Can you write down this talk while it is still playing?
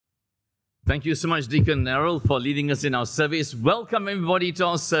Thank you so much, Deacon Errol, for leading us in our service. Welcome, everybody, to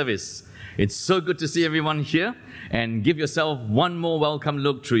our service. It's so good to see everyone here. And give yourself one more welcome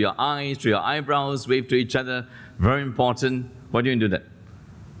look through your eyes, through your eyebrows, wave to each other. Very important. Why do you do that?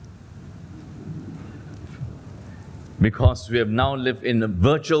 Because we have now lived in a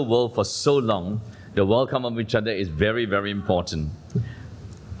virtual world for so long, the welcome of each other is very, very important.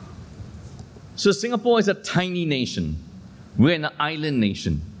 So Singapore is a tiny nation. We're an island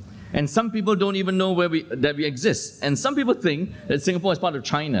nation. And some people don't even know that we exist. And some people think that Singapore is part of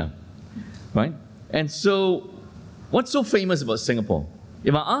China, right? And so, what's so famous about Singapore?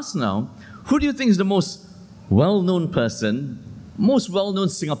 If I ask now, who do you think is the most well-known person, most well-known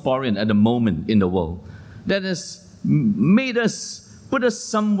Singaporean at the moment in the world that has put us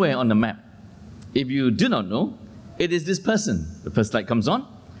somewhere on the map? If you do not know, it is this person. The first slide comes on.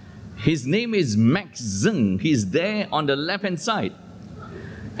 His name is Max Zeng. He's there on the left-hand side.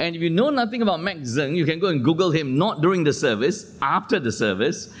 And if you know nothing about Max Zeng, you can go and Google him, not during the service, after the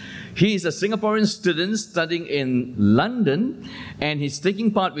service. He's a Singaporean student studying in London, and he's taking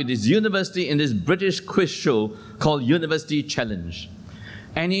part with his university in this British quiz show called University Challenge.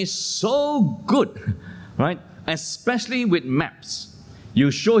 And he's so good, right? Especially with maps.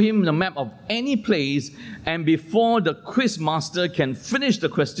 You show him the map of any place, and before the quiz master can finish the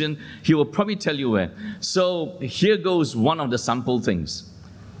question, he will probably tell you where. So here goes one of the sample things.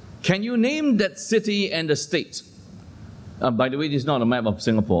 Can you name that city and the state? By the way, this is not a map of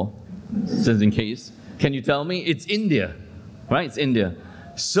Singapore, just in case. Can you tell me? It's India, right? It's India.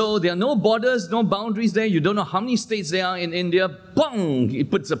 So there are no borders, no boundaries there. You don't know how many states there are in India. Bang! He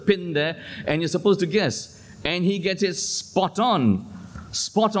puts a pin there, and you're supposed to guess. And he gets it spot on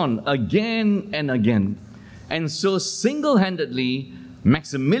again and again. And so single-handedly,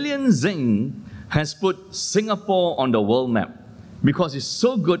 Maximilian Zeng has put Singapore on the world map because he's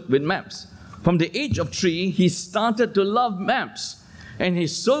so good with maps. From the age of 3, he started to love maps. And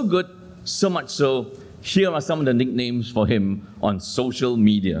he's so good, so much so, here are some of the nicknames for him on social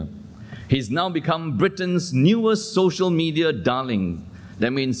media. He's now become Britain's newest social media darling. That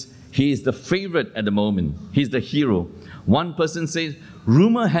means he is the favorite at the moment. He's the hero. One person says,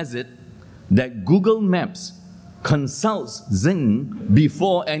 rumor has it that Google Maps consults Zeng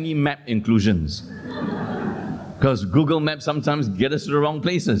before any map inclusions. Because Google Maps sometimes get us to the wrong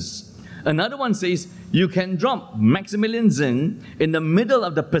places. Another one says, you can drop Maximilian Zeng in the middle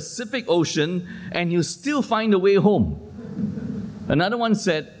of the Pacific Ocean and you'll still find a way home. Another one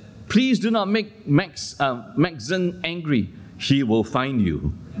said, please do not make Max Zeng angry. He will find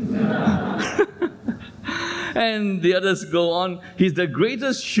you. And the others go on. He's the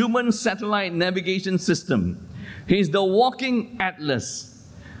greatest human satellite navigation system. He's the walking atlas.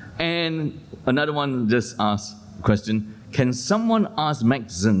 And another one just asked a question, can someone ask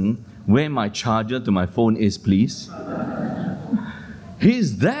Max Zeng where my charger to my phone is, please?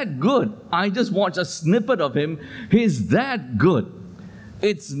 He's that good. I just watched a snippet of him. He's that good.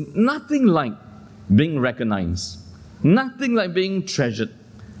 It's nothing like being recognized. Nothing like being treasured.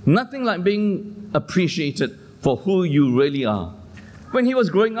 Nothing like being appreciated for who you really are. When he was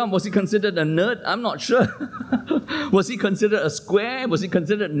growing up, was he considered a nerd? I'm not sure. Was he considered a square? Was he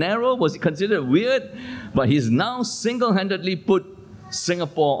considered narrow? Was he considered weird? But he's now single-handedly put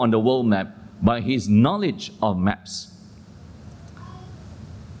Singapore on the world map by his knowledge of maps.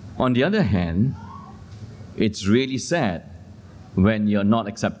 On the other hand, it's really sad when you're not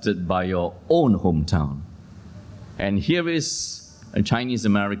accepted by your own hometown. And here is a Chinese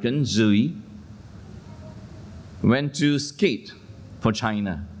American, Zui, went to skate for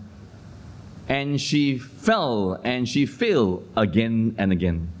China. And she fell and she failed again and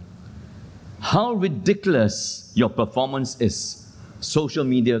again. How ridiculous your performance is. Social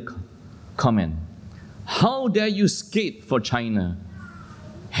media comment. How dare you skate for China?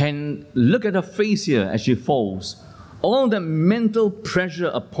 And look at her face here as she falls. All the mental pressure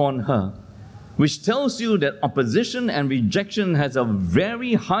upon her, which tells you that opposition and rejection has a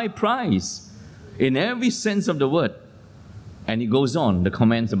very high price in every sense of the word. And it goes on, the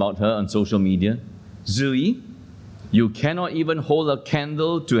comments about her on social media. Zui, you cannot even hold a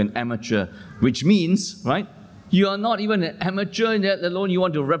candle to an amateur, which means, right, you are not even an amateur, let alone you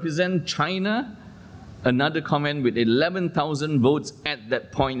want to represent China. Another comment with 11,000 votes at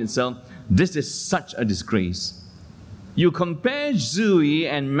that point itself. This is such a disgrace. You compare Zui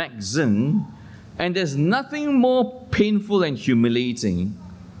and Max Zeng, and there's nothing more painful and humiliating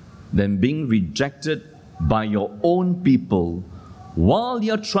than being rejected by your own people while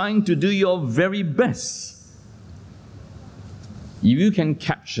you're trying to do your very best. If you can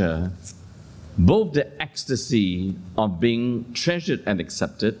capture both the ecstasy of being treasured and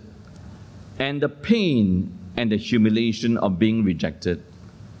accepted, and the pain and the humiliation of being rejected,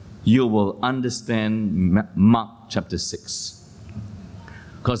 you will understand Mark chapter 6.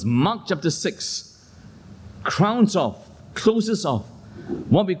 Because Mark chapter 6 closes off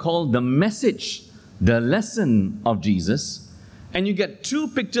what we call the message, the lesson of Jesus. And you get two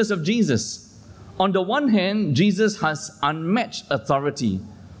pictures of Jesus. On the one hand, Jesus has unmatched authority,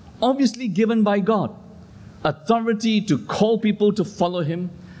 obviously given by God. Authority to call people to follow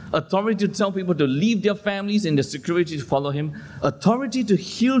Him, authority to tell people to leave their families and their security to follow Him, authority to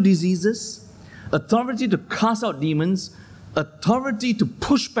heal diseases, authority to cast out demons, authority to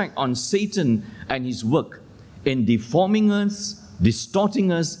push back on Satan and his work in deforming us,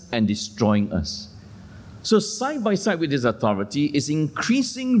 distorting us, and destroying us. So side by side with His authority is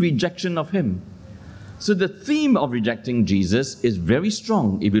increasing rejection of Him. So the theme of rejecting Jesus is very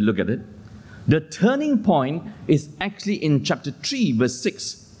strong if you look at it. The turning point is actually in chapter 3, verse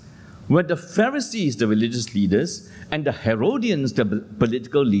 6, where the Pharisees, the religious leaders, and the Herodians, the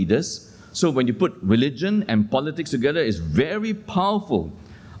political leaders. So when you put religion and politics together, it's very powerful.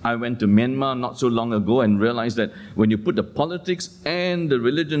 I went to Myanmar not so long ago and realized that when you put the politics and the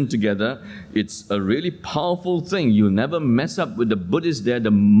religion together, it's a really powerful thing. You'll never mess up with the Buddhists there, the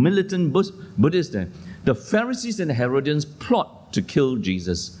militant Buddhists there. The Pharisees and the Herodians plot to kill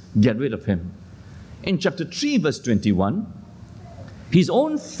Jesus, get rid of Him. In chapter 3, verse 21, His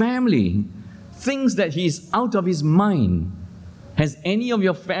own family thinks that He's out of His mind. Has any of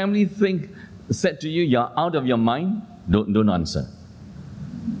your family said to you, you're out of your mind? Don't answer.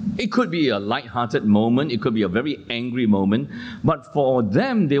 It could be a light-hearted moment, it could be a very angry moment, but for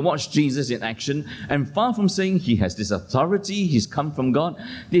them, they watch Jesus in action, and far from saying He has this authority, He's come from God,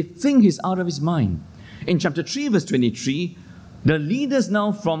 they think He's out of His mind. In chapter 3, verse 23, the leaders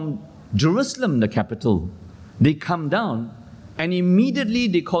now from Jerusalem, the capital, they come down, and immediately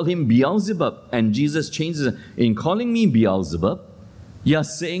they call Him Beelzebub, and Jesus changes it. In calling me Beelzebub, you're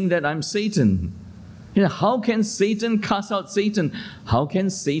saying that I'm Satan. How can Satan cast out Satan? How can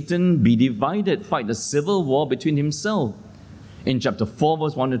Satan be divided, fight a civil war between himself? In chapter 4,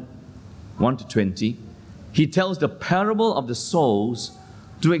 verse 1 to 20, He tells the parable of the souls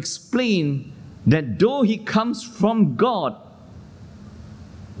to explain that though He comes from God,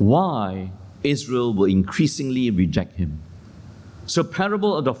 why Israel will increasingly reject Him. So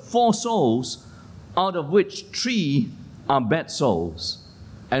parable of the 4 souls, out of which 3 are bad souls,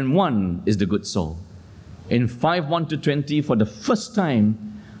 and 1 is the good soul. In 5:1 to 20, for the first time,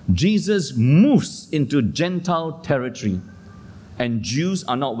 Jesus moves into Gentile territory. And Jews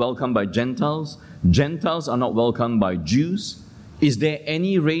are not welcomed by Gentiles. Gentiles are not welcomed by Jews. Is there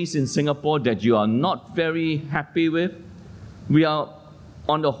any race in Singapore that you are not very happy with? We are,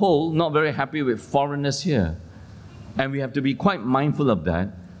 on the whole, not very happy with foreigners here. And we have to be quite mindful of that,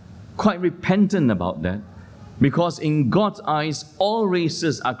 quite repentant about that, because in God's eyes, all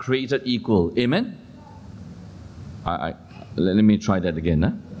races are created equal. Amen? Let me try that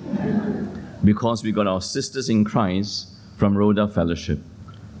again. Because we got our sisters in Christ from Rhoda Fellowship.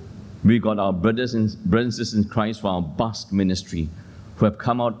 We got our brothers and sisters in Christ from our Basque ministry who have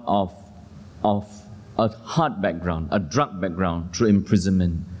come out of a hard background, a drug background through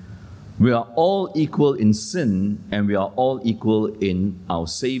imprisonment. We are all equal in sin, and we are all equal in our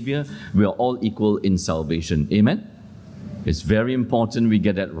Savior. We are all equal in salvation. Amen? It's very important we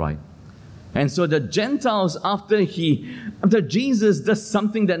get that right. And so the Gentiles, after Jesus does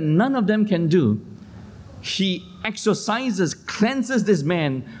something that none of them can do, He exorcises, cleanses this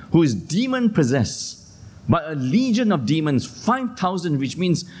man who is demon-possessed by a legion of demons, 5,000, which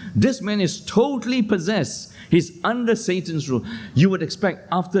means this man is totally possessed. He's under Satan's rule. You would expect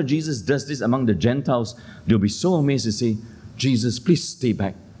after Jesus does this among the Gentiles, they'll be so amazed to say, Jesus, please stay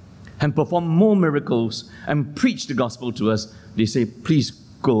back and perform more miracles and preach the gospel to us. They say, please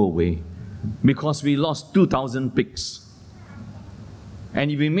go away, because we lost 2,000 pigs.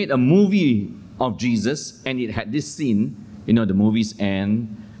 And if we made a movie of Jesus and it had this scene, the movies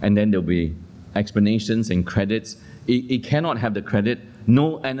end and then there'll be explanations and credits. It cannot have the credit.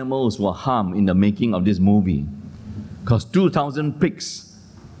 No animals were harmed in the making of this movie, because 2,000 pigs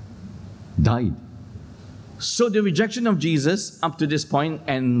died. So the rejection of Jesus up to this point,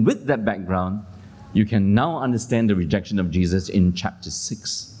 and with that background, you can now understand the rejection of Jesus in chapter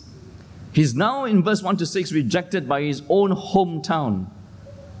 6. He's now in verse 1 to 6 rejected by his own hometown.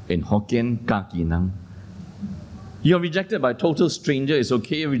 In Hokkien, Ka Kinang. You're rejected by a total stranger, it's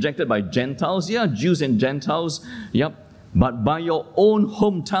okay. You're rejected by Gentiles, yeah, Jews and Gentiles, yep. But by your own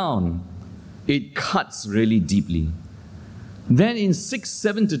hometown, it cuts really deeply. Then in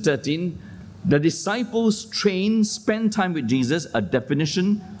 6:7 to 13, The disciples spend time with Jesus, a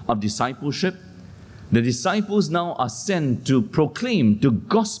definition of discipleship. The disciples now are sent to proclaim, to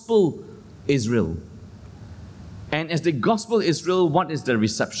gospel Israel. And as they gospel Israel, what is the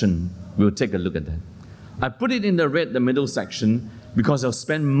reception? We'll take a look at that. I put it in the middle section, because I'll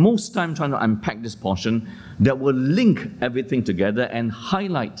spend most time trying to unpack this portion that will link everything together and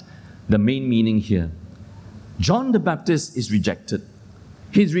highlight the main meaning here. John the Baptist is rejected.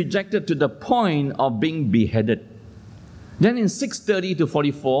 He's rejected to the point of being beheaded. Then in 6:30 to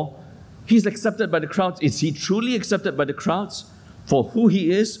 44, he's accepted by the crowds. Is he truly accepted by the crowds for who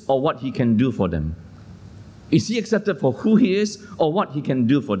he is or what he can do for them? Is he accepted for who he is or what he can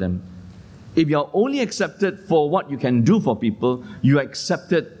do for them? If you're only accepted for what you can do for people, you are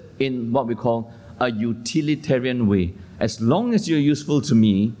accepted in what we call a utilitarian way. As long as you're useful to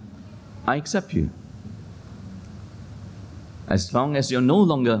me, I accept you. As long as the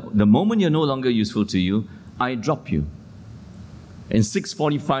moment you're no longer useful to you, I drop you. In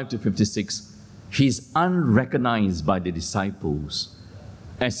 6:45 to 56, he's unrecognized by the disciples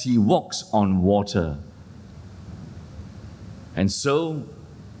as he walks on water. And so,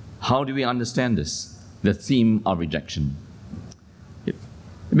 how do we understand this? The theme of rejection. It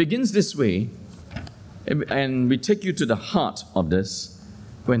begins this way, and we take you to the heart of this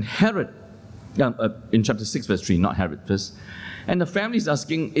when Herod, in chapter 6, verse 3, not Herod first, and the family is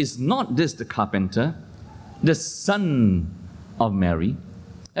asking, is not this the carpenter, the son of Mary,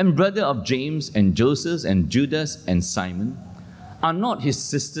 and brother of James and Joseph and Judas and Simon? Are not his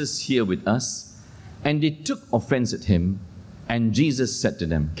sisters here with us? And they took offense at him. And Jesus said to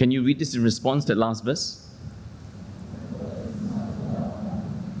them, can you read this in response to that last verse?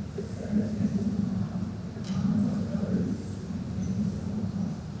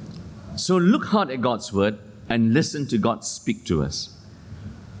 So look hard at God's word and listen to God speak to us.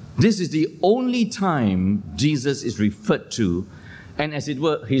 This is the only time Jesus is referred to, and as it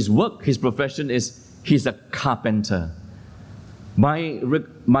were, his work, his profession is he's a carpenter. By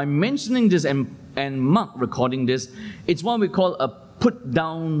mentioning this and Mark recording this, it's what we call a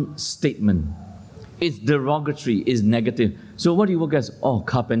put-down statement. It's derogatory, it's negative. So what do you work as? Oh,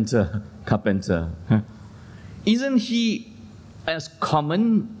 carpenter. Isn't he as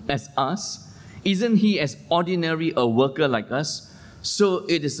common as us? Isn't he as ordinary a worker like us? So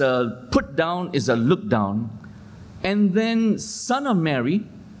it is a put-down, is a look-down. And then son of Mary,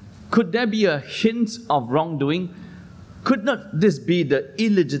 could there be a hint of wrongdoing? Could not this be the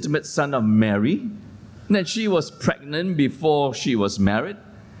illegitimate son of Mary? That she was pregnant before she was married?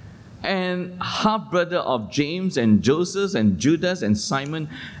 And half-brother of James and Joseph and Judas and Simon?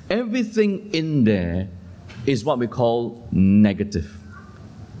 Everything in there is what we call negative,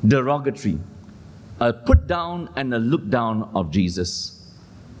 derogatory, a put-down and a look-down of Jesus.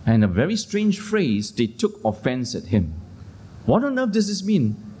 And a very strange phrase, they took offense at him. What on earth does this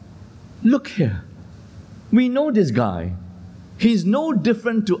mean? Look here. We know this guy. He's no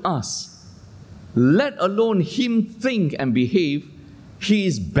different to us. Let alone him think and behave. He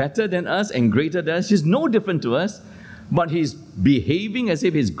is better than us and greater than us. He's no different to us, but he's behaving as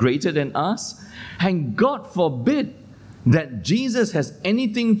if he's greater than us. And God forbid that Jesus has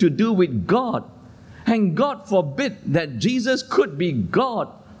anything to do with God. And God forbid that Jesus could be God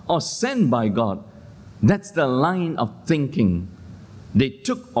or sent by God. That's the line of thinking. They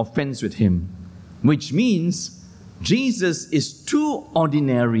took offense with him, which means Jesus is too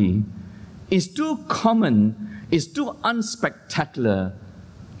ordinary, is too common, is too unspectacular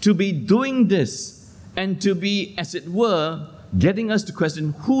to be doing this and to be, as it were, getting us to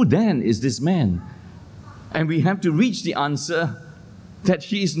question, who then is this man? And we have to reach the answer that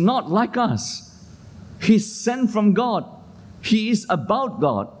he is not like us. He's sent from God. He is about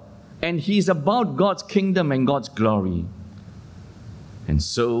God. And he is about God's kingdom and God's glory. And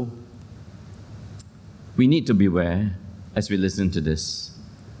so, we need to beware as we listen to this.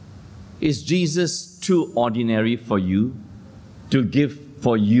 Is Jesus too ordinary for you to give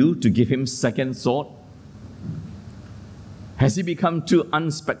him second thought? Has he become too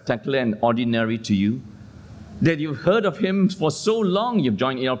unspectacular and ordinary to you that you've heard of him for so long? You've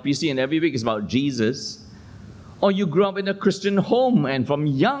joined ALPC and every week is about Jesus. Or you grew up in a Christian home and from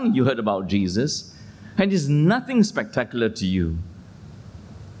young you heard about Jesus and there's nothing spectacular to you.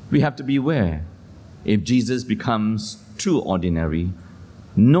 We have to beware. If Jesus becomes too ordinary,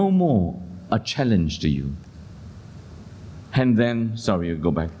 no more a challenge to you. And then,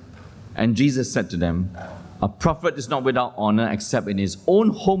 go back. And Jesus said to them, a prophet is not without honor except in his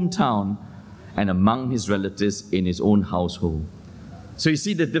own hometown and among his relatives in his own household. So you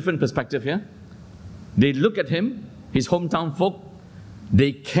see the different perspective here? They look at him, his hometown folk,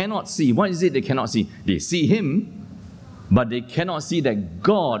 They cannot see. What is it they cannot see? They see him, but they cannot see that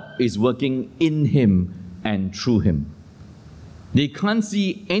God is working in him and through him. They can't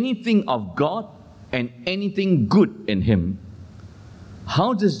see anything of God and anything good in him.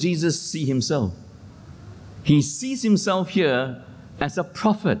 How does Jesus see himself? He sees himself here as a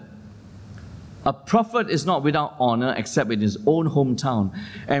prophet. A prophet is not without honor except in his own hometown.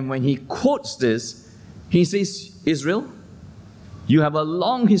 And when he quotes this, he says, Israel, you have a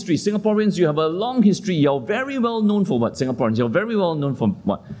long history. Singaporeans, you have a long history. You're very well known for what? Singaporeans, you're very well known for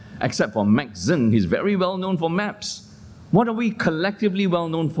what? Except for Max Zeng, he's very well known for maps. What are we collectively well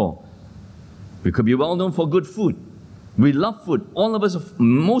known for? We could be well known for good food. We love food. All of us,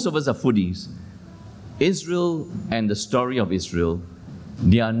 most of us are foodies. Israel and the story of Israel,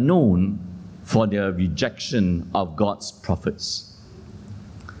 they are known for their rejection of God's prophets.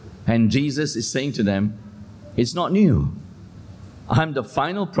 And Jesus is saying to them, it's not new. I'm the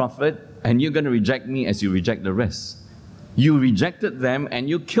final prophet, and you're going to reject me as you reject the rest. You rejected them and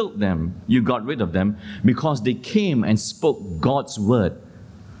you killed them. You got rid of them because they came and spoke God's word.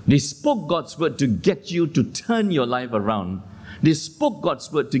 They spoke God's word to get you to turn your life around. They spoke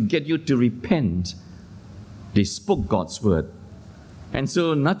God's word to get you to repent. They spoke God's word. And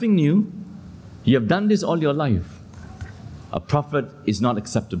so nothing new. You have done this all your life. A prophet is not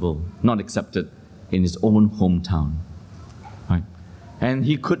acceptable, not accepted in his own hometown. Right? And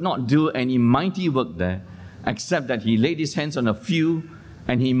he could not do any mighty work there, except that he laid his hands on a few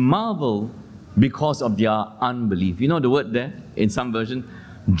and he marveled because of their unbelief. You know the word there in some version?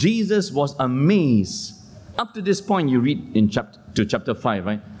 Jesus was amazed. Up to this point, you read in chapter 5,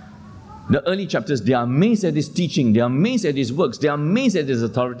 right? The early chapters, they are amazed at his teaching, they are amazed at his works, they are amazed at his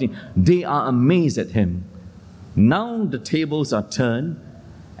authority, they are amazed at him. Now the tables are turned,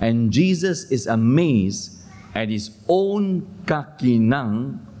 and Jesus is amazed at his own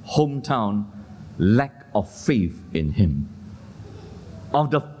Kakinang hometown lack of faith in him.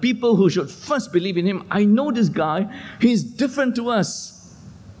 Of the people who should first believe in him, I know this guy, he's different to us.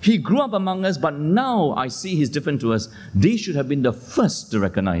 He grew up among us, but now I see he's different to us. They should have been the first to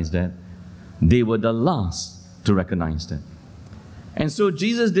recognize that. They were the last to recognize that. And so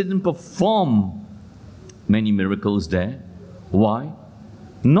Jesus didn't perform many miracles there. Why?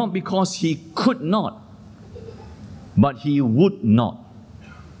 Not because he could not, but he would not.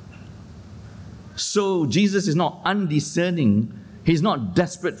 So Jesus is not undiscerning. He's not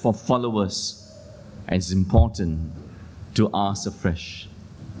desperate for followers. And it's important to ask afresh.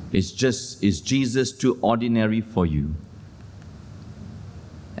 Is Jesus too ordinary for you?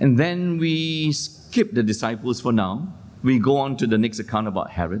 And then we skip the disciples for now. We go on to the next account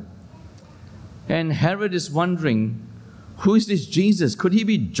about Herod. And Herod is wondering, who is this Jesus? Could he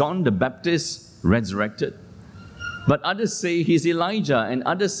be John the Baptist resurrected? But others say he's Elijah, and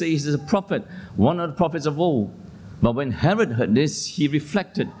others say he's a prophet, one of the prophets of old. But when Herod heard this, he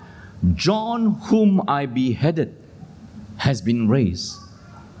reflected, John, whom I beheaded, has been raised.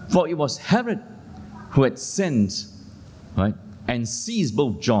 For it was Herod who had sent, right, and seized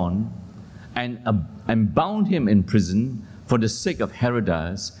both John and bound him in prison for the sake of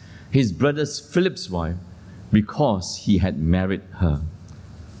Herodias, his brother Philip's wife, because he had married her.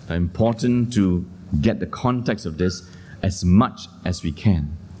 Important to get the context of this as much as we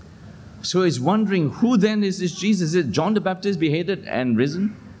can. So he's wondering, who then is this Jesus? Is it John the Baptist beheaded and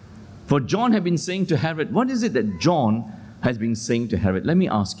risen? For John had been saying to Herod, what is it that John has been saying to Herod? Let me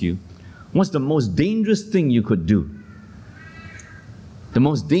ask you, what's the most dangerous thing you could do? The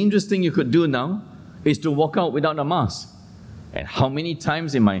most dangerous thing you could do now is to walk out without a mask. And how many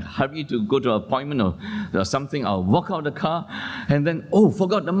times in my hurry to go to an appointment or something, I'll walk out the car and then, oh,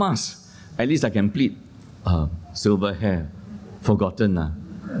 forgot the mask. At least I can plead, silver hair,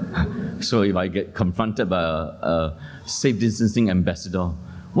 forgotten. So if I get confronted by a safe distancing ambassador,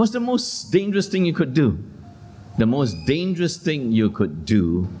 what's the most dangerous thing you could do? The most dangerous thing you could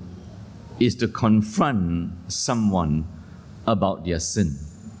do is to confront someone about their sin.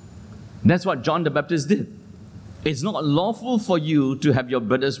 That's what John the Baptist did. It's not lawful for you to have your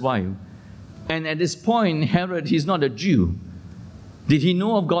brother's wife. And at this point, Herod, he's not a Jew. Did he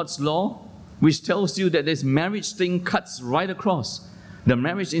know of God's law, which tells you that this marriage thing cuts right across? The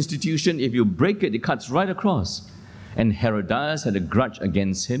marriage institution, if you break it, it cuts right across. And Herodias had a grudge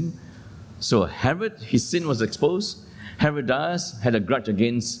against him. So Herod, his sin was exposed. Herodias had a grudge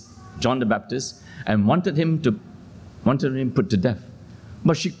against John the Baptist and wanted him put to death.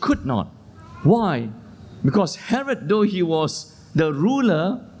 But she could not. Why? Because Herod, though he was the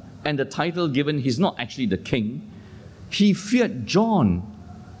ruler and the title given, he's not actually the king. He feared John.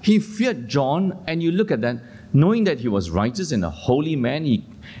 He feared John, and you look at that, knowing that he was righteous and a holy man,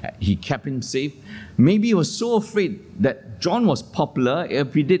 he kept him safe. Maybe he was so afraid that John was popular.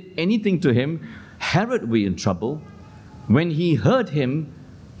 If he did anything to him, Herod would be in trouble. When he heard him,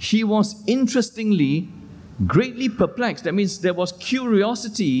 he was interestingly greatly perplexed. That means there was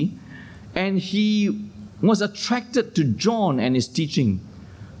curiosity, and he was attracted to John and his teaching.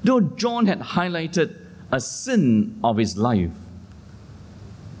 Though John had highlighted a sin of his life.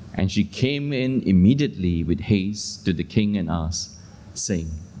 And she came in immediately with haste to the king and asked, saying,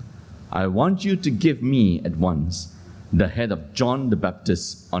 I want you to give me at once the head of John the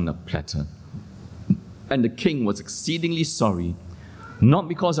Baptist on a platter. And the king was exceedingly sorry, not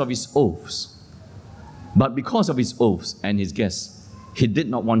because of his oaths, but because of his oaths and his guests. He did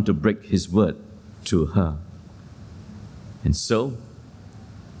not want to break his word to her. And so,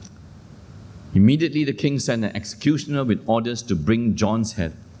 immediately the king sent an executioner with orders to bring John's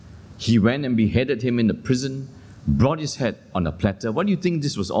head. He went and beheaded him in the prison, brought his head on a platter. Why do you think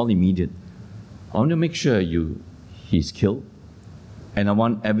this was all immediate? I want to make sure he's killed, and I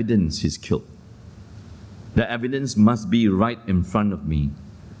want evidence he's killed. The evidence must be right in front of me.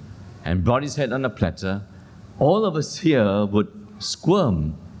 And brought his head on a platter. All of us here would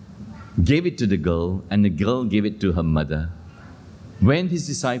squirm, gave it to the girl, and the girl gave it to her mother. When his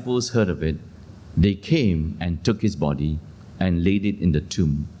disciples heard of it, they came and took his body and laid it in the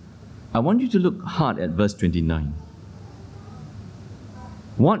tomb. I want you to look hard at verse 29.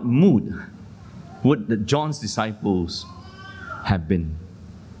 What mood would John's disciples have been?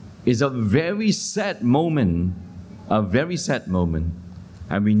 It's a very sad moment,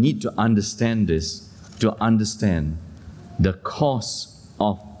 and we need to understand this to understand the cause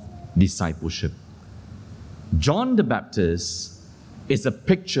of discipleship. John the Baptist is a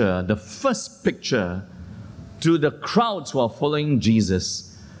picture, the first picture to the crowds who are following Jesus.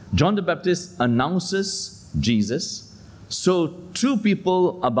 John the Baptist announces Jesus, so to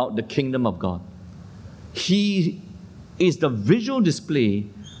people about the kingdom of God. He is the visual display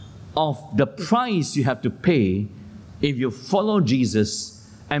of the price you have to pay if you follow Jesus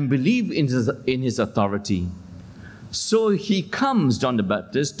and believe in his authority. So he comes, John the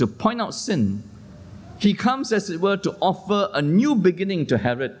Baptist, to point out sin. He comes, as it were, to offer a new beginning to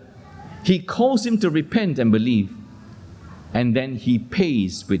Herod. He calls him to repent and believe. And then he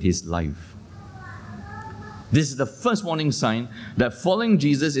pays with his life. This is the first warning sign that following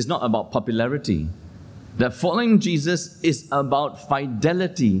Jesus is not about popularity. That following Jesus is about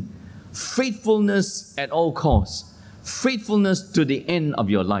fidelity, faithfulness at all costs, faithfulness to the end of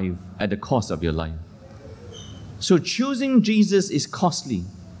your life, at the cost of your life. So choosing Jesus is costly,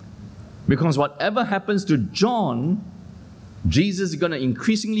 because whatever happens to John, Jesus is going to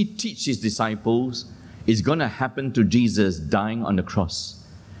increasingly teach his disciples is going to happen to Jesus dying on the cross.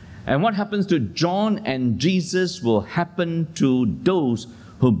 And what happens to John and Jesus will happen to those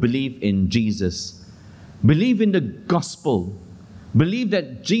who believe in Jesus. Believe in the gospel. Believe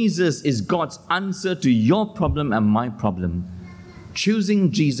that Jesus is God's answer to your problem and my problem.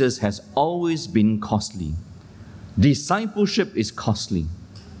 Choosing Jesus has always been costly. Discipleship is costly.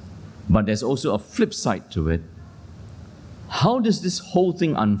 But there's also a flip side to it. How does this whole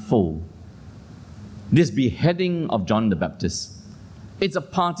thing unfold? This beheading of John the Baptist. It's a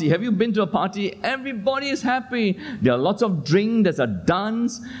party. Have you been to a party? Everybody is happy. There are lots of drink. There's a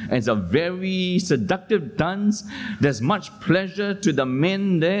dance. And it's a very seductive dance. There's much pleasure to the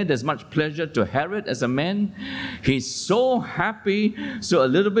men there. There's much pleasure to Herod as a man. He's so happy. So a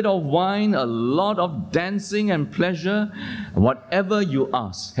little bit of wine, a lot of dancing and pleasure. Whatever you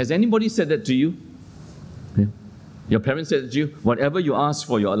ask. Has anybody said that to you? Yeah. Your parents said that to you? Whatever you ask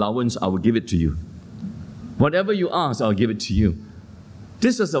for your allowance, I will give it to you. Whatever you ask, I'll give it to you.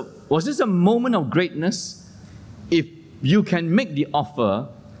 Was this a moment of greatness? If you can make the offer,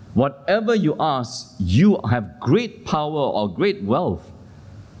 whatever you ask, you have great power or great wealth.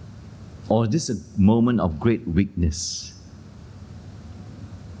 Or is this a moment of great weakness?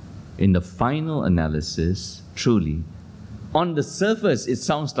 In the final analysis, truly, on the surface it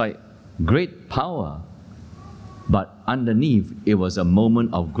sounds like great power, but underneath it was a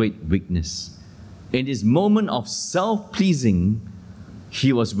moment of great weakness. In this moment of self-pleasing,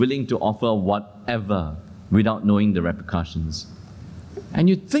 he was willing to offer whatever without knowing the repercussions. And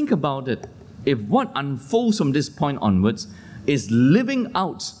you think about it, if what unfolds from this point onwards is living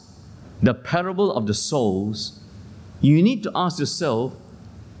out the parable of the souls, you need to ask yourself,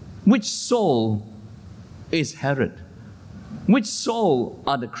 which soul is Herod? Which soul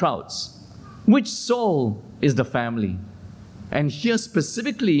are the crowds? Which soul is the family? And here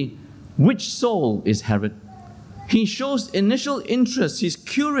specifically, which soul is Herod? He shows initial interest. He's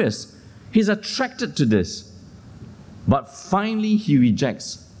curious. He's attracted to this. But finally, he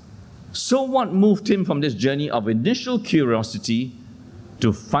rejects. So what moved him from this journey of initial curiosity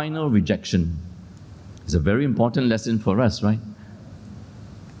to final rejection? It's a very important lesson for us, right?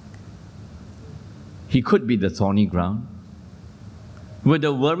 He could be the thorny ground. Were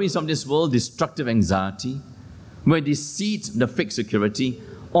the worries of this world destructive anxiety? Were deceit the fake security?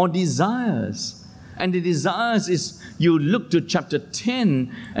 Or desires? And the desires is, you look to chapter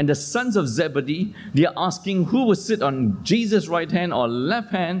 10, and the sons of Zebedee, they are asking who will sit on Jesus' right hand or left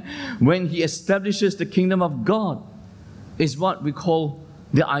hand when he establishes the kingdom of God. Is what we call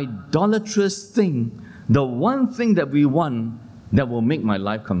the idolatrous thing, the one thing that we want that will make my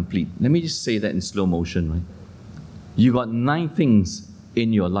life complete. Let me just say that in slow motion, right? You got 9 things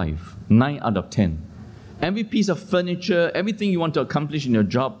in your life, 9 out of 10. Every piece of furniture, everything you want to accomplish in your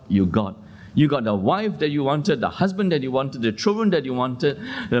job, you got. You got the wife that you wanted, the husband that you wanted, the children that you wanted,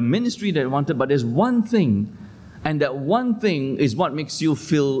 the ministry that you wanted, but there's one thing, and that one thing is what makes you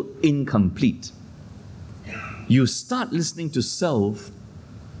feel incomplete. You start listening to self,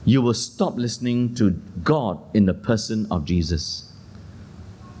 you will stop listening to God in the person of Jesus.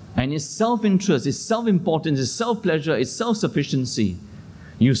 And it's self-interest, it's self-importance, it's self-pleasure, it's self-sufficiency.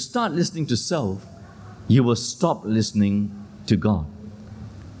 You start listening to self, you will stop listening to God.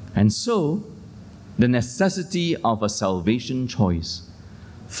 And so, the necessity of a salvation choice.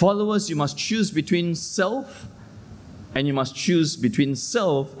 Followers, you must choose between self, and you must choose between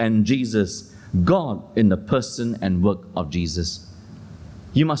self and Jesus, God in the person and work of Jesus.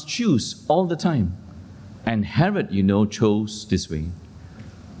 You must choose all the time. And Herod, chose this way.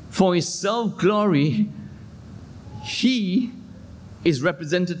 For his self-glory, he is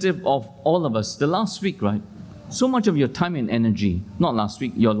representative of all of us. The last week, right? So much of your time and energy, not last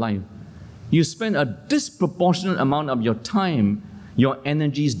week, your life, you spend a disproportionate amount of your time, your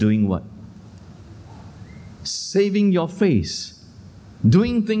energies doing what? Saving your face,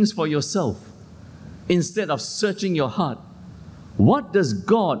 doing things for yourself, instead of searching your heart. What does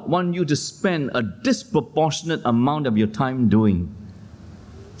God want you to spend a disproportionate amount of your time doing?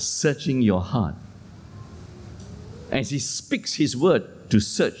 Searching your heart. As He speaks His word to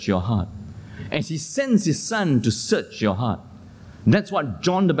search your heart. As He sends His Son to search your heart. That's what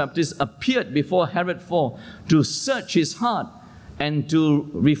John the Baptist appeared before Herod for, to search his heart and to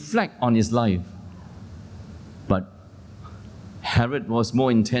reflect on his life. But Herod was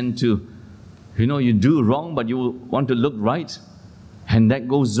more intent to, you do wrong, but you want to look right. And that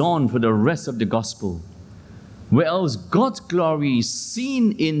goes on for the rest of the gospel. Whereas God's glory is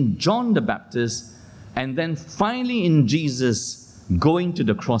seen in John the Baptist, and then finally in Jesus going to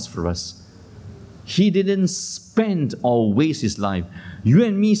the cross for us. He didn't spend or waste His life. You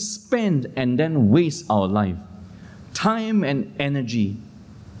and me spend and then waste our life. Time and energy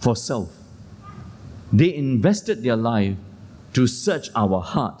for self. They invested their life to search our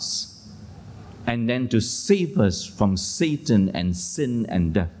hearts and then to save us from Satan and sin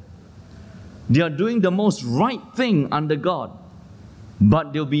and death. They are doing the most right thing under God,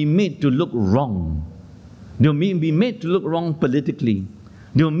 but they'll be made to look wrong. They'll be made to look wrong politically.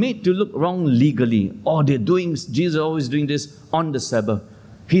 They're made to look wrong legally. Or Jesus is always doing this on the Sabbath.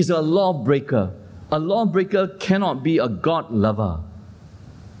 He's a lawbreaker. A lawbreaker cannot be a God lover.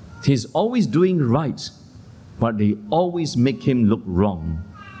 He's always doing right, but they always make him look wrong,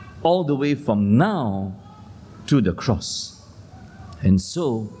 all the way from now to the cross. And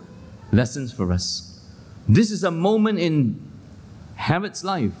so, lessons for us. This is a moment in Herod's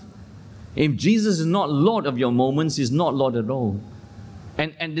life. If Jesus is not Lord of your moments, He's not Lord at all.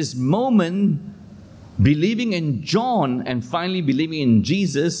 And this moment, believing in John and finally believing in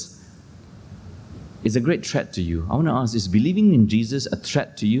Jesus is a great threat to you. I want to ask, is believing in Jesus a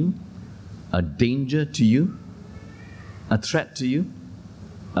threat to you? A danger to you? A threat to you?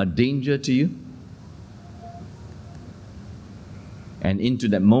 A danger to you? And into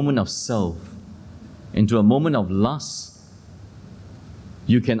that moment of self, into a moment of lust,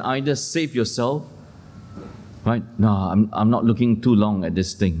 you can either save yourself. Right? No, I'm not looking too long at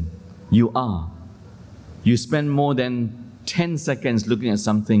this thing. You are. You spend more than 10 seconds looking at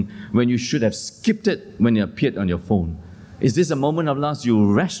something when you should have skipped it when it appeared on your phone. Is this a moment of lust?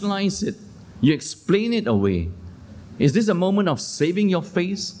 You rationalize it. You explain it away. Is this a moment of saving your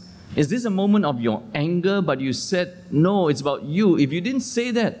face? Is this a moment of your anger, but you said, no, it's about you. If you didn't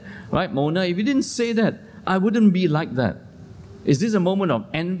say that, right, Mona, if you didn't say that, I wouldn't be like that. Is this a moment of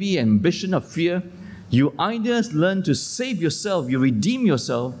envy, ambition, of fear? You either learn to save yourself, you redeem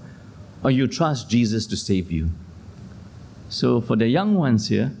yourself, or you trust Jesus to save you. So for the young ones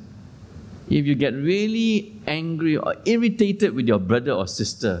here, if you get really angry or irritated with your brother or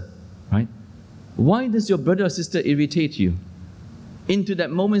sister, right? Why does your brother or sister irritate you? Into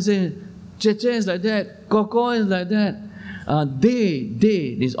that moment, say, Cheche is like that, Koko is like that,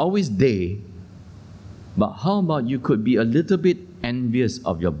 there's always they. But how about you could be a little bit envious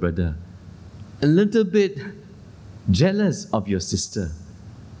of your brother, a little bit jealous of your sister,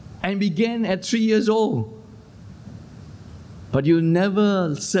 and began at 3 years old. But you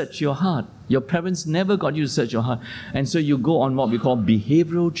never search your heart. Your parents never got you to search your heart. And so you go on what we call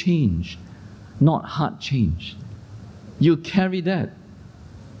behavioral change, not heart change. You carry that.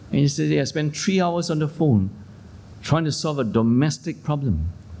 And you say, I spent 3 hours on the phone trying to solve a domestic problem.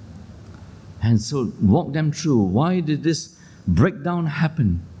 And so walk them through. Why did this breakdown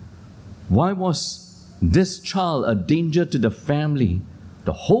happen? Why was this child a danger to the family?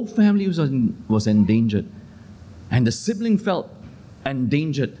 The whole family was endangered. And the sibling felt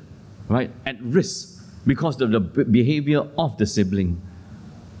endangered, right? At risk because of the behavior of the sibling.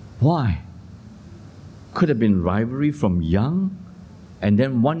 Why? Could have been rivalry from young, and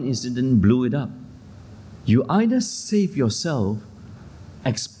then one incident blew it up. You either save yourself,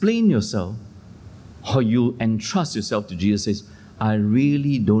 explain yourself, or you entrust yourself to Jesus. Says, I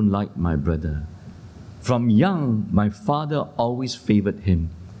really don't like my brother. From young, my father always favored him.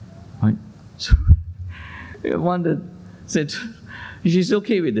 Right? So, one said, she's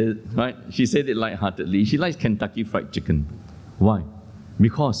okay with it, right? She said it lightheartedly. She likes Kentucky Fried Chicken. Why?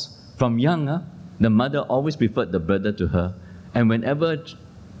 Because from young, the mother always preferred the brother to her. And whenever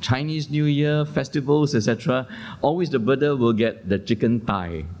Chinese New Year, festivals, etc., always the brother will get the chicken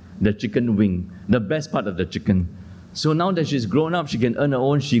thigh, the chicken wing, the best part of the chicken. So now that she's grown up, she can earn her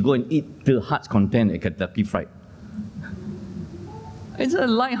own, she go and eat till heart's content at Kentucky Fried. It's a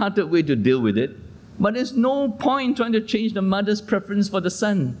light-hearted way to deal with it, but there's no point trying to change the mother's preference for the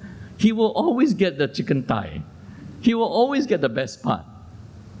son. He will always get the chicken thigh. He will always get the best part.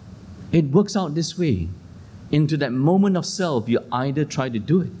 It works out this way. Into that moment of self, you either try to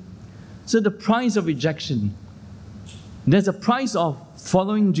do it. So the price of rejection, there's a price of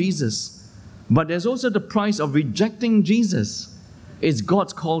following Jesus, but there's also the price of rejecting Jesus. It's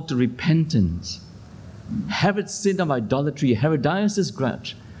God's call to repentance. Herod's sin of idolatry, Herodias'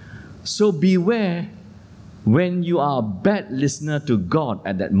 grudge. So beware when you are a bad listener to God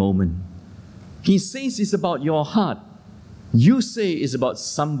at that moment. He says it's about your heart. You say it's about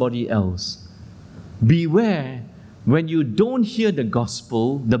somebody else. Beware when you don't hear the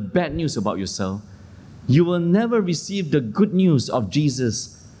gospel, the bad news about yourself. You will never receive the good news of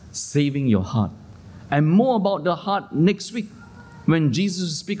Jesus saving your heart. And more about the heart next week when Jesus will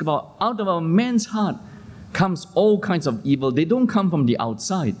speak about out of a man's heart comes all kinds of evil. They don't come from the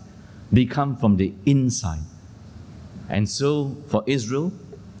outside. They come from the inside. And so for Israel,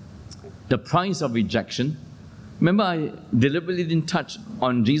 the price of rejection. Remember, I deliberately didn't touch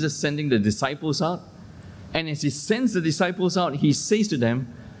on Jesus sending the disciples out. And as he sends the disciples out, he says to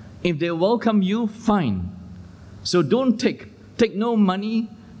them, if they welcome you, fine. So don't take no money,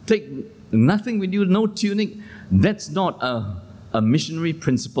 take nothing with you, no tunic. That's not a missionary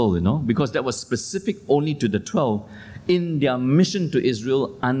principle, because that was specific only to the 12 in their mission to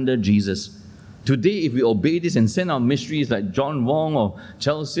Israel under Jesus. Today, if we obey this and send our missionaries like John Wong or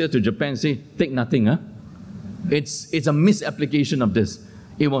Chelsea to Japan, say, take nothing, It's a misapplication of this.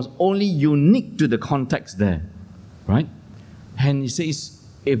 It was only unique to the context there, right? And he says,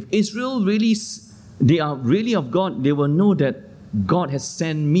 if Israel they are really of God, they will know that God has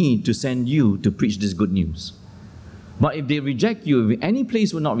sent me to send you to preach this good news. But if they reject you, if any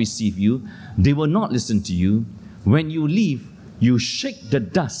place will not receive you, they will not listen to you. When you leave, you shake the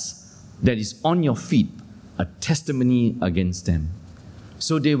dust that is on your feet, a testimony against them.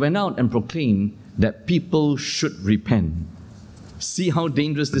 So they went out and proclaimed that people should repent. See how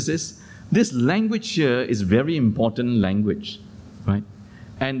dangerous this is? This language here is very important language, right?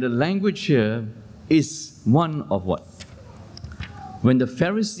 And the language here is one of what? When the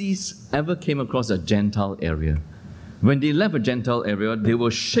Pharisees ever came across a Gentile area, when they left a Gentile area, they will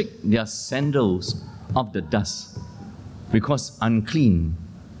shake their sandals of the dust because unclean.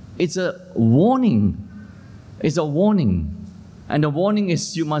 It's a warning. It's a warning. And the warning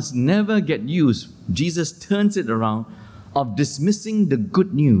is you must never get used. Jesus turns it around of dismissing the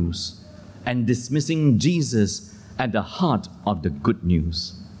good news and dismissing Jesus at the heart of the good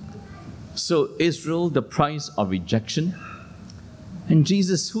news. So Israel, the price of rejection. And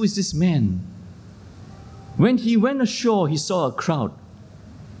Jesus, who is this man? When he went ashore, he saw a crowd.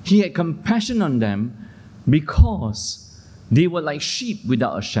 He had compassion on them because they were like sheep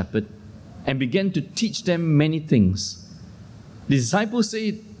without a shepherd and began to teach them many things. The disciples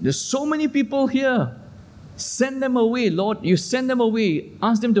say, there's so many people here. Send them away, Lord. You send them away.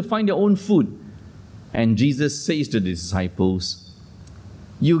 Ask them to find their own food. And Jesus says to the disciples,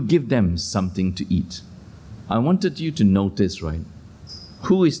 you give them something to eat. I wanted you to notice, right?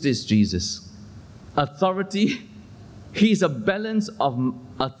 Who is this Jesus? Authority. He's a balance of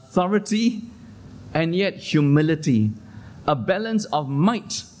authority and yet humility. A balance of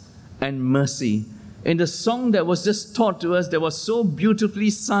might and mercy. In the song that was just taught to us, that was so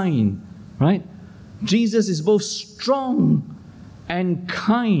beautifully signed, right? Jesus is both strong and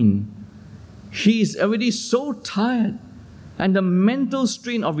kind. He is already so tired. And the mental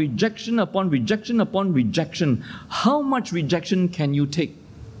strain of rejection upon rejection upon rejection. How much rejection can you take?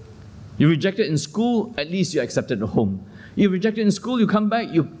 You rejected in school, at least you're accepted at home. You rejected in school, you come back,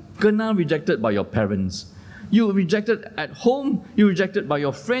 you're gonna rejected by your parents. You rejected at home, you rejected by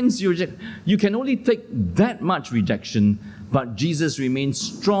your friends, you can only take that much rejection, but Jesus remained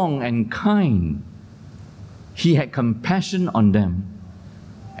strong and kind. He had compassion on them.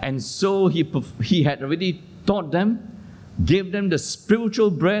 And so he had already taught them, gave them the spiritual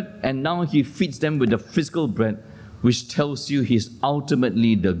bread, and now he feeds them with the physical bread, which tells you he's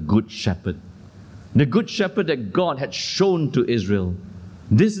ultimately the good shepherd. The good shepherd that God had shown to Israel.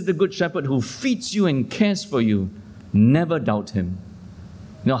 This is the good shepherd who feeds you and cares for you. Never doubt him.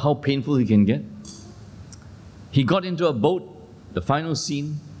 You know how painful he can get? He got into a boat, the final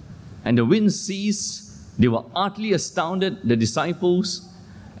scene, and the wind ceased. They were utterly astounded, the disciples,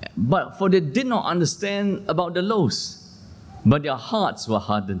 for they did not understand about the loaves, but their hearts were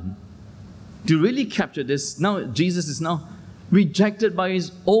hardened. To really capture this, now Jesus is now rejected by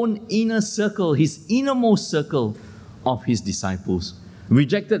his own inner circle, his innermost circle of his disciples.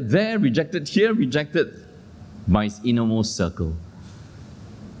 Rejected there, rejected here, rejected by his innermost circle.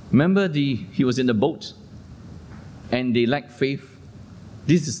 Remember he was in the boat and they lacked faith.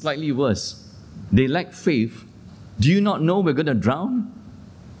 This is slightly worse. They lack faith. Do you not know we're going to drown?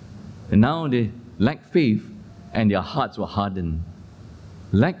 And now they lack faith and their hearts were hardened.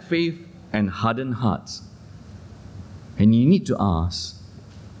 Lack faith and hardened hearts. And you need to ask,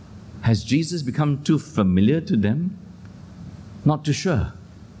 has Jesus become too familiar to them? Not too sure.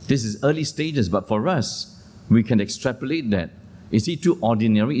 This is early stages, but for us, we can extrapolate that. Is he too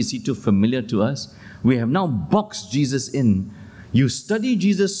ordinary? Is he too familiar to us? We have now boxed Jesus in. You study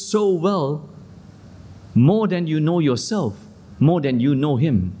Jesus so well, more than you know yourself, more than you know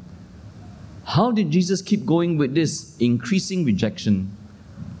him. How did Jesus keep going with this increasing rejection?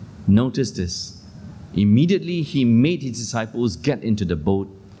 Notice this. Immediately he made his disciples get into the boat,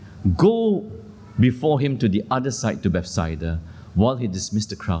 go before him to the other side to Bethsaida, while he dismissed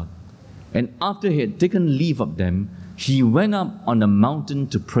the crowd. And after he had taken leave of them, he went up on a mountain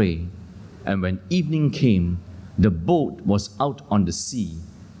to pray. And when evening came, the boat was out on the sea,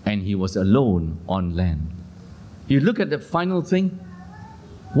 and he was alone on land. You look at the final thing.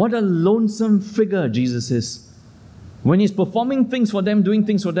 What a lonesome figure Jesus is. When he's performing things for them, doing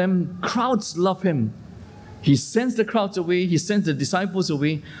things for them, crowds love him. He sends the crowds away. He sends the disciples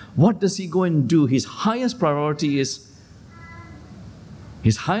away. What does he go and do? His highest priority is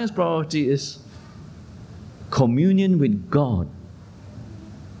communion with God.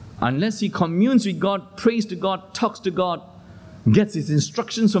 Unless he communes with God, prays to God, talks to God, gets his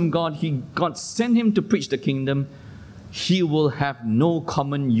instructions from God, God sent him to preach the kingdom, he will have no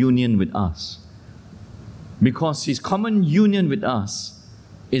common union with us. Because his common union with us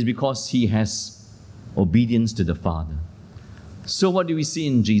is because he has obedience to the Father. So what do we see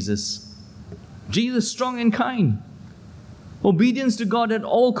in Jesus? Jesus, strong and kind. Obedience to God at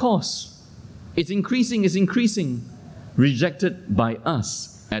all costs. It's increasing. Rejected by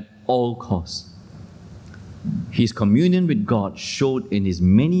us at all costs. His communion with God showed in his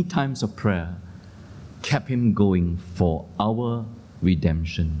many times of prayer, kept him going for our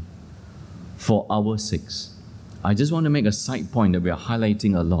redemption, for our sakes. I just want to make a side point that we are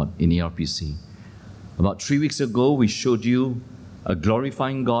highlighting a lot in ARPC. About 3 weeks ago, we showed you a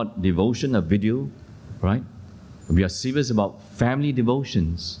glorifying God devotion, a video, right? We are serious about family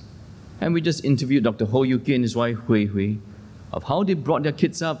devotions. And we just interviewed Dr. Ho Yuki and his wife Hui Hui of how they brought their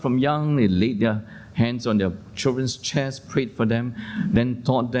kids up from young. They laid their hands on their children's chest, prayed for them, then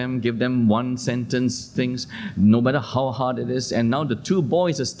taught them, gave them one sentence things, no matter how hard it is. And now the 2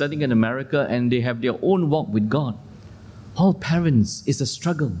 boys are studying in America and they have their own walk with God. All parents, it's a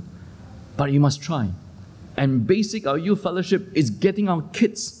struggle, but you must try. And basic, our youth fellowship is getting our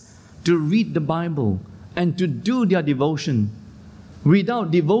kids to read the Bible and to do their devotion.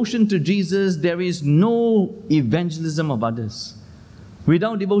 Without devotion to Jesus, there is no evangelism of others.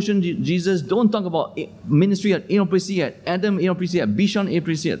 Without devotion to Jesus, don't talk about ministry at ARPC, at Adam ARPC, at Bishan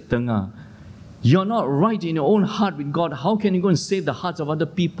ARPC, at Tengah. You're not right in your own heart with God. How can you go and save the hearts of other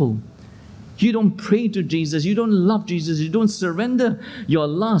people? You don't pray to Jesus. You don't love Jesus. You don't surrender your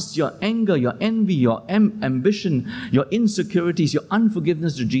lust, your anger, your envy, your ambition, your insecurities, your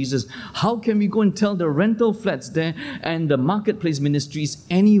unforgiveness to Jesus. How can we go and tell the rental flats there and the marketplace ministries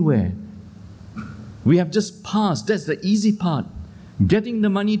anywhere? We have just passed. That's the easy part. Getting the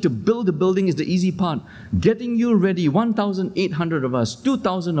money to build the building is the easy part. Getting you ready, 1,800 of us,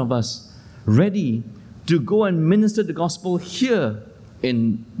 2,000 of us, ready to go and minister the gospel here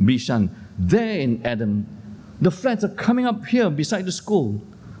in Bishan, there in Adam. The flats are coming up here beside the school.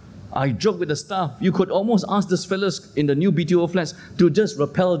 I joke with the staff, you could almost ask these fellows in the new BTO flats to just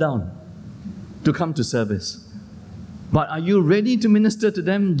rappel down to come to service. But are you ready to minister to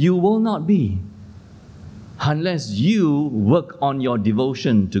them? You will not be, unless you work on your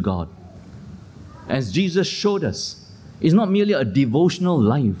devotion to God. As Jesus showed us, it's not merely a devotional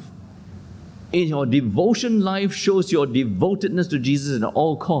life. In your devotion life shows your devotedness to Jesus at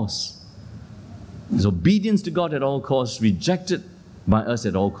all costs. His obedience to God at all costs, rejected by us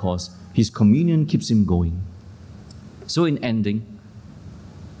at all costs. His communion keeps him going. So in ending,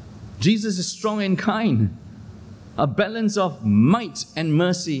 Jesus is strong and kind, a balance of might and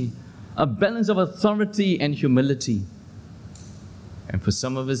mercy, a balance of authority and humility. And for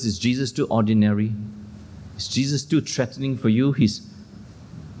some of us, is Jesus too ordinary? Is Jesus too threatening for you? You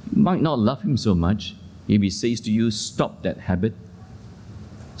might not love him so much if he says to you, stop that habit.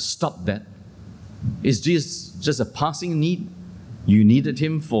 Stop that. Is Jesus just a passing need? You needed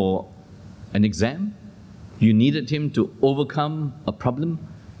him for an exam? You needed him to overcome a problem?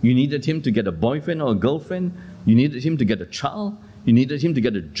 You needed him to get a boyfriend or a girlfriend? You needed him to get a child? You needed him to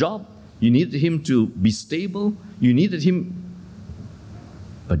get a job? You needed him to be stable? You needed him...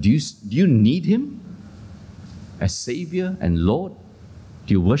 But do you need him as Savior and Lord?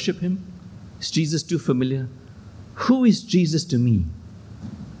 Do you worship him? Is Jesus too familiar? Who is Jesus to me?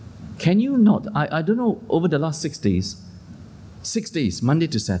 Can you not, I don't know, over the last 6 days, Monday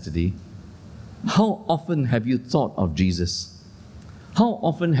to Saturday, how often have you thought of Jesus? How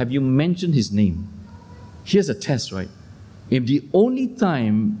often have you mentioned his name? Here's a test, right? If the only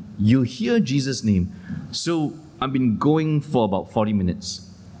time you hear Jesus' name, so I've been going for about 40 minutes.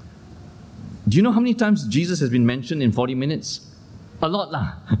 Do you know how many times Jesus has been mentioned in 40 minutes? A lot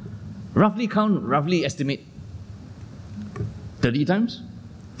lah. Roughly estimate. 30 times?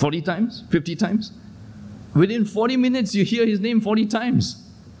 40 times? 50 times? Within 40 minutes, you hear his name 40 times.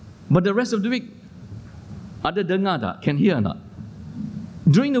 But the rest of the week, ada dengar tak? Can hear or not?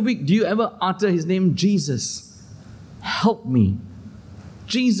 During the week, do you ever utter his name? Jesus, help me.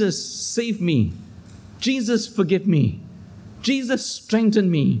 Jesus, save me. Jesus, forgive me. Jesus, strengthen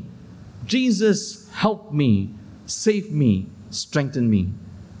me. Jesus, help me. Save me. Strengthen me.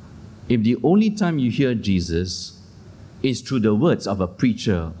 If the only time you hear Jesus is through the words of a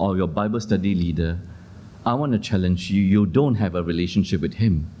preacher or your Bible study leader, I want to challenge you, you don't have a relationship with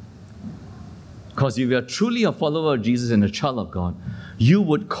him. Because if you are truly a follower of Jesus and a child of God, you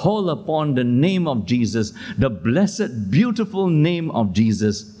would call upon the name of Jesus, the blessed, beautiful name of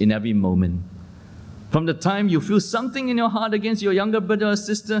Jesus in every moment. From the time you feel something in your heart against your younger brother or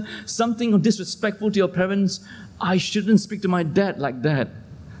sister, something disrespectful to your parents, I shouldn't speak to my dad like that.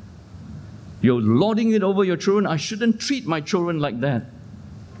 You're lording it over your children. I shouldn't treat my children like that.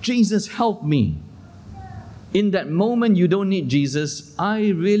 Jesus, help me. In that moment, you don't need Jesus. I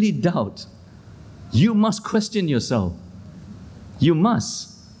really doubt. You must question yourself. You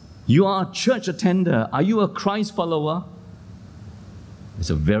must. You are a church attender. Are you a Christ follower? It's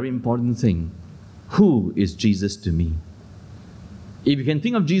a very important thing. Who is Jesus to me? If you can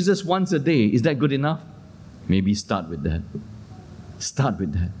think of Jesus once a day, is that good enough? Maybe start with that. Start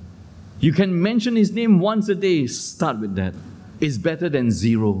with that. You can mention his name once a day, start with that. It's better than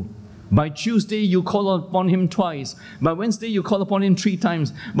zero. By Tuesday, you call upon him twice. By Wednesday, you call upon him 3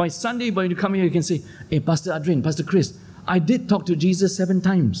 times. By Sunday, when you come here, you can say, hey, Pastor Adrian, Pastor Chris, I did talk to Jesus 7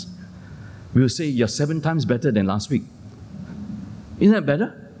 times. We will say, you're 7 times better than last week. Isn't that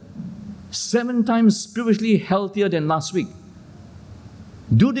better? 7 times spiritually healthier than last week.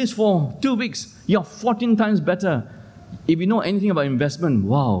 Do this for 2 weeks. You're 14 times better. If you know anything about investment,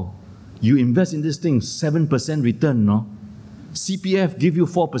 wow. You invest in this thing, 7% return, no? CPF give you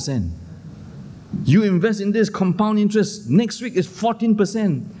 4%. You invest in this compound interest, next week is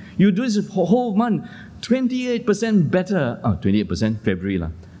 14%. You do this for a whole month, 28% better. 28%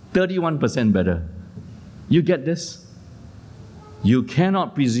 February, 31% better. You get this? You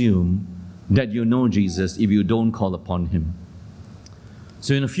cannot presume that you know Jesus if you don't call upon him.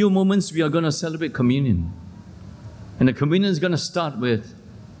 So in a few moments, we are going to celebrate communion. And the communion is going to start with,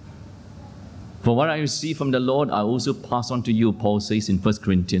 for what I receive from the Lord, I also pass on to you, Paul says in 1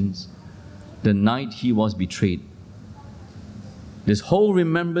 Corinthians. the night he was betrayed. This whole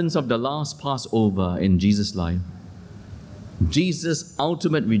remembrance of the last Passover in Jesus' life, Jesus'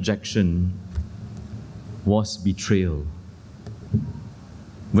 ultimate rejection was betrayal.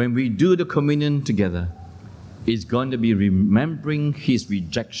 When we do the communion together, it's going to be remembering his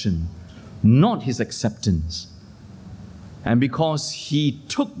rejection, not his acceptance. And because he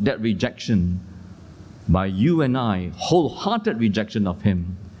took that rejection by you and I, wholehearted rejection of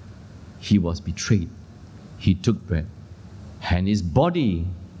him, he was betrayed. He took bread. And his body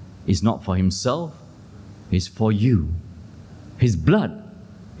is not for himself, it's for you. His blood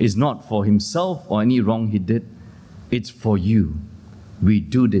is not for himself or any wrong he did, it's for you. We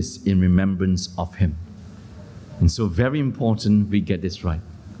do this in remembrance of him. And so very important we get this right.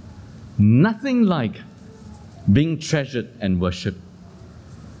 Nothing like being treasured and worshipped.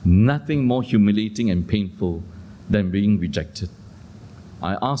 Nothing more humiliating and painful than being rejected.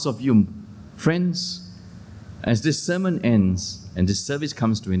 I ask of you, friends, as this sermon ends and this service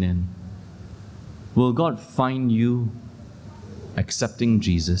comes to an end, will God find you accepting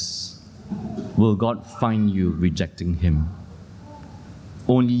Jesus? Will God find you rejecting him?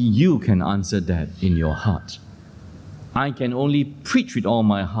 Only you can answer that in your heart. I can only preach with all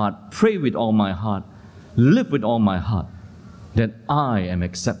my heart, pray with all my heart, live with all my heart, that I am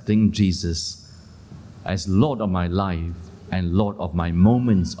accepting Jesus as Lord of my life and Lord of my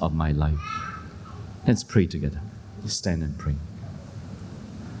moments of my life. Let's pray together. Stand and pray.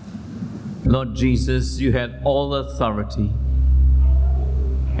 Lord Jesus, you had all authority.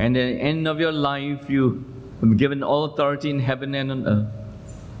 And at the end of your life, you were given all authority in heaven and on earth.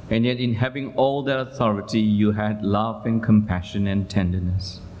 And yet in having all that authority, you had love and compassion and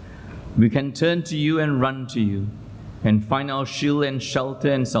tenderness. We can turn to you and run to you and find our shield and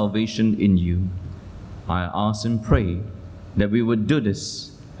shelter and salvation in you. I ask and pray that we would do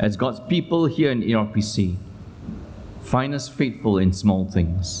this as God's people here in ERPC. Find us faithful in small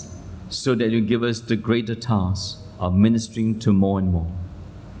things so that you give us the greater task of ministering to more and more.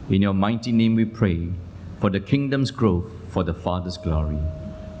 In your mighty name we pray, for the kingdom's growth, for the Father's glory.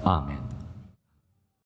 Amen.